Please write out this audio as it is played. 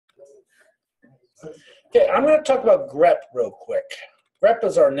Okay, I'm going to talk about GREP real quick. GREP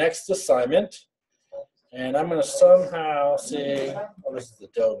is our next assignment, and I'm going to somehow see, oh, this is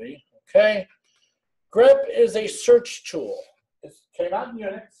Adobe, okay. GREP is a search tool. It came out in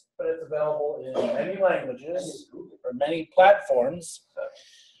Unix, but it's available in many languages or many platforms.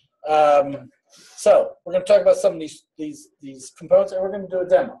 So we're going to talk about some of these components, and we're going to do a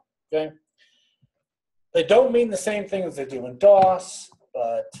demo, okay. They don't mean the same thing as they do in DOS,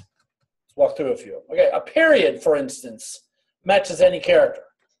 but let's walk through a few. Okay, a period, for instance, matches any character.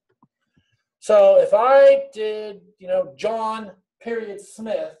 So if I did, John period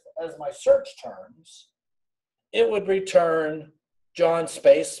Smith as my search terms, it would return John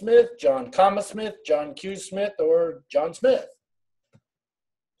space Smith, John comma Smith, John Q Smith, or John Smith.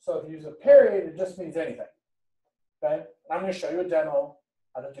 So if you use a period, it just means anything. Okay, I'm going to show you a demo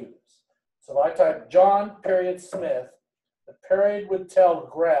how to do this. So if I type John period Smith, the period would tell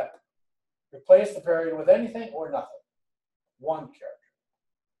GREP, replace the period with anything or nothing. One character.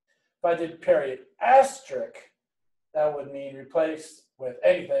 If I did period asterisk, that would mean replace with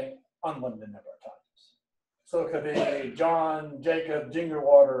anything unlimited number of times. So it could be John Jacob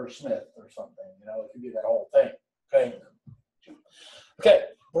Jingerwater Smith or something. It could be that whole thing. Okay. Okay.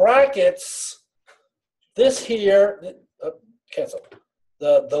 Brackets. This here. Cancel.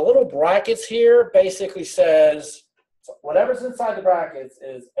 The little brackets here basically says whatever's inside the brackets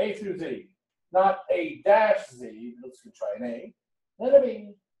is A through Z, not A dash Z. Let's try an A, then a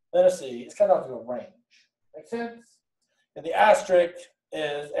B, then a C. It's kind of like a range. Make sense? And the asterisk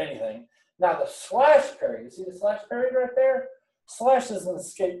is anything. Now the slash period, you see the slash period right there? Slash is an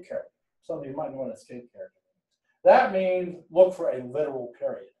escape character. Some of you might know an escape character. That means look for a literal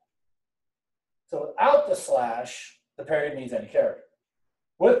period. So without the slash, the period means any character.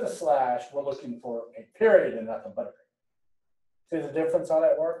 With the slash, we're looking for a period and nothing but a period. See the difference how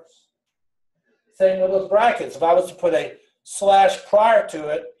that works? Same with those brackets. If I was to put a slash prior to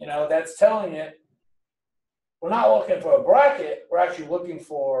it, that's telling it we're not looking for a bracket. We're actually looking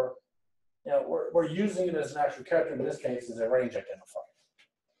for, we're using it as an actual character. In this case, as a range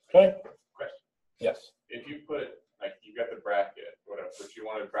identifier. Okay? Question. Yes. If you put, you got the bracket, whatever, but you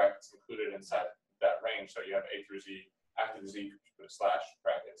wanted brackets included inside that range, so you have A through Z. After the Z, you put a slash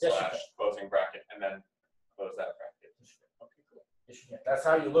bracket, slash closing bracket, and then close that bracket. Okay, cool. Yes, you can. That's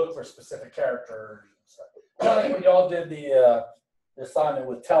how you look for specific characters and stuff. Kind of like when y'all did the assignment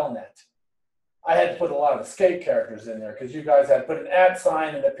with Telnet. I had to put a lot of escape characters in there because you guys had to put an @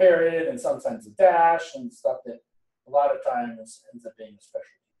 sign and a period and sometimes a dash and stuff that a lot of times ends up being a special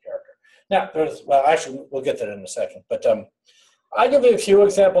character. Now, actually, we'll get to that in a second. But I'll give you a few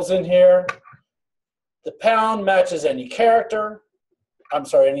examples in here. The pound matches any character. I'm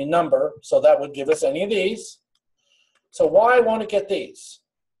sorry, any number. So that would give us any of these. So why won't it get these?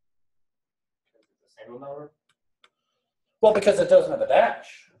 Single number? Well, because it doesn't have a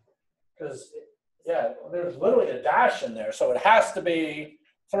dash. Because, there's literally a dash in there. So it has to be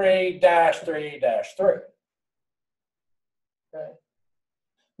 3-3-3. Okay.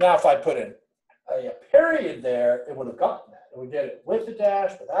 Now, if I put in a period there, it would have gotten that. It would get it with a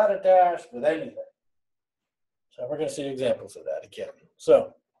dash, without a dash, with anything. So we're going to see examples of that again.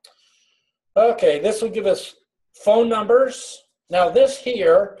 So, okay, this will give us phone numbers. Now this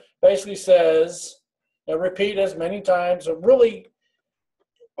here basically says, repeat as many times, or really,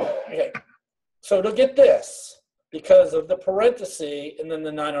 okay. So it'll get this because of the parenthesis and then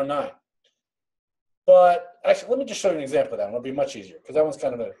the 909. But actually, let me just show you an example of that one. It'll be much easier because that one's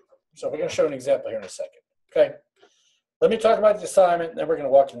kind of so we're going to show an example here in a second. Okay. Let me talk about the assignment, and then we're going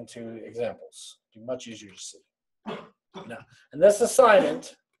to walk into examples. It'll be much easier to see. Now, and this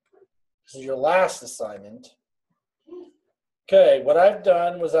assignment, this is your last assignment. Okay, what I've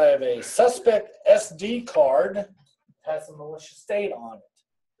done was I have a suspect SD card that has some malicious data on it.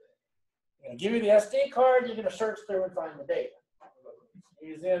 I'm going to give you the SD card, you're going to search through and find the data.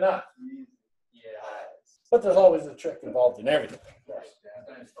 Easy enough. Yeah. But there's always a trick involved in everything.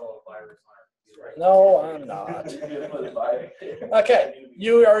 Install a virus on it. No, I'm not. Okay,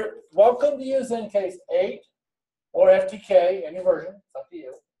 you are welcome to use in case 8 or FTK, any version. It's up to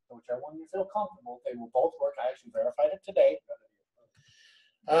you. Whichever one you feel comfortable. They will both work. I actually verified it today.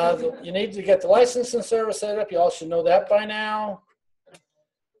 You need to get the license and service set up. You all should know that by now.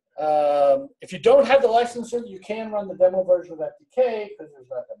 If you don't have the license, you can run the demo version of FTK because there's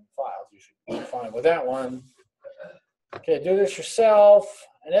not that many files. You should be fine with that one. Okay, do this yourself.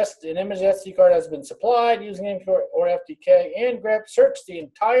 An image SD card has been supplied using import or FTK and GREP. Search the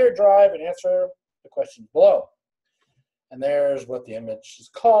entire drive and answer the questions below. And there's what the image is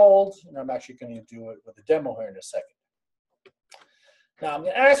called. And I'm actually going to do it with a demo here in a second. Now I'm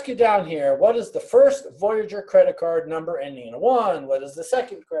going to ask you down here, what is the first Voyager credit card number ending in a 1? What is the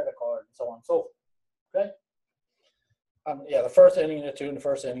second credit card, and so on and so forth. Okay? Yeah, the first ending in a 2 and the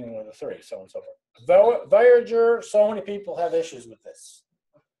first ending in a 3, so on and so forth. Voyager, so many people have issues with this.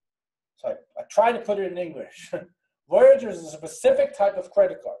 So I try to put it in English. Voyager is a specific type of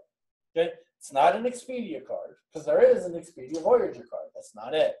credit card. Okay? It's not an Expedia card, because there is an Expedia Voyager card. That's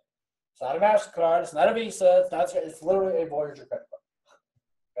not it. It's not a MasterCard. It's not a Visa. It's literally a Voyager credit card.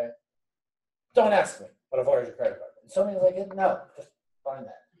 Okay? Don't ask me what a Voyager credit card is. Somebody's like, no, just find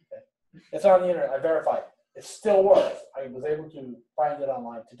that. Okay? It's on the internet. I verified it. It still works. I was able to find it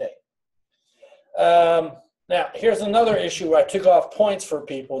online today. Now, here's another issue. I took off points for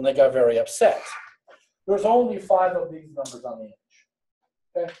people, and they got very upset. There's only 5 of these numbers on the image.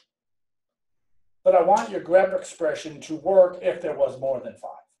 Okay? But I want your GREP expression to work if there was more than 5.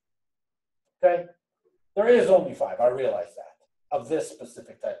 Okay? There is only 5. I realize that, of this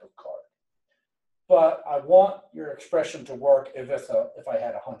specific type of card. But I want your expression to work if I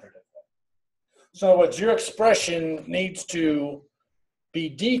had 100 of them. So what your expression needs to be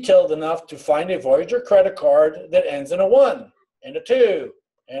detailed enough to find a Voyager credit card that ends in a 1, and a 2,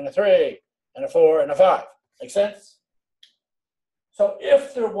 and a 3, and a 4, and a 5. Make sense? So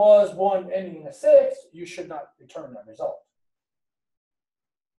if there was one ending in a 6, you should not return that result.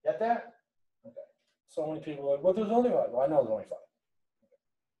 Get that? Okay. So many people are like, well, there's only 5. Well, I know there's only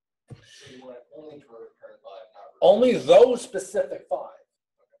 5. So you want only to return 5, not Only those specific 5.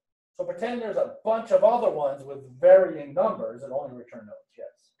 So pretend there's a bunch of other ones with varying numbers and only return those,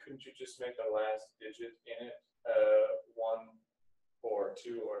 yes. Couldn't you just make the last digit in it 1 or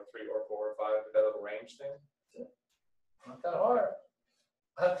 2 or 3 or 4 or 5 with that little range thing? Not that hard.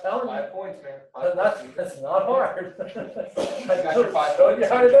 I'm telling you. 5 points, man. That's not hard. I got your 5 Showed you points.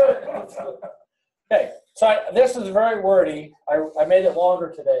 how to do it. Okay, so this is very wordy. I made it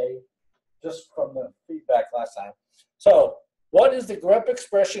longer today just from the feedback last time. So what is the GREP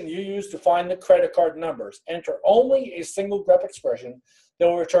expression you use to find the credit card numbers? Enter only a single GREP expression that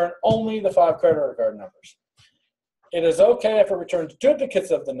will return only the 5 credit card numbers. It is okay if it returns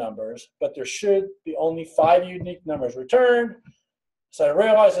duplicates of the numbers, but there should be only 5 unique numbers returned. So I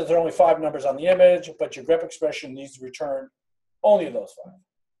realize that there are only 5 numbers on the image, but your GREP expression needs to return only those 5.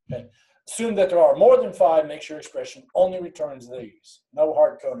 Okay? Assume that there are more than 5, make sure your expression only returns these. No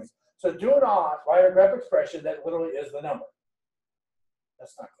hard coding. So do not write a GREP expression that literally is the number.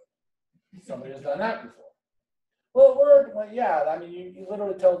 That's not good. Somebody has done that before. Well, yeah, I mean, you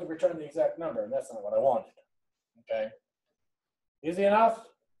literally tell it to return the exact number, and that's not what I wanted. Okay? Easy enough?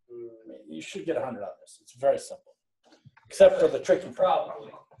 I mean, you should get 100 on this. It's very simple. Except for the tricky part.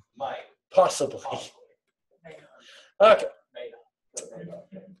 Probably. Might. Possibly. May Okay. not.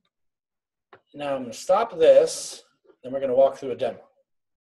 Now I'm going to stop this, and we're going to walk through a demo.